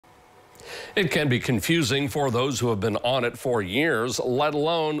It can be confusing for those who have been on it for years, let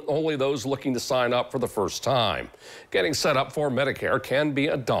alone only those looking to sign up for the first time. Getting set up for Medicare can be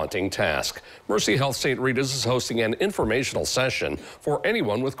a daunting task. Mercy Health St. Rita's is hosting an informational session for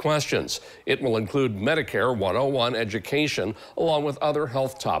anyone with questions. It will include Medicare 101 education along with other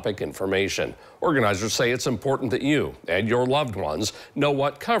health topic information. Organizers say it's important that you and your loved ones know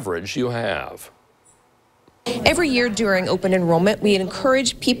what coverage you have. Every year during open enrollment, we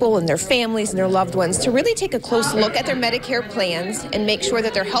encourage people and their families and their loved ones to really take a close look at their Medicare plans and make sure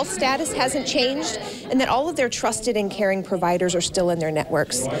that their health status hasn't changed and that all of their trusted and caring providers are still in their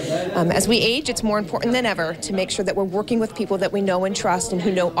networks. As we age, it's more important than ever to make sure that we're working with people that we know and trust and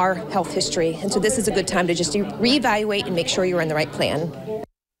who know our health history. And so this is a good time to just reevaluate and make sure you're in the right plan.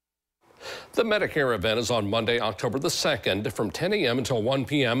 The Medicare event is on Monday, October the 2nd from 10 a.m. until 1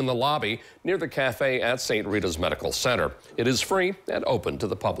 p.m. in the lobby near the cafe at St. Rita's Medical Center. It is free and open to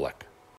the public.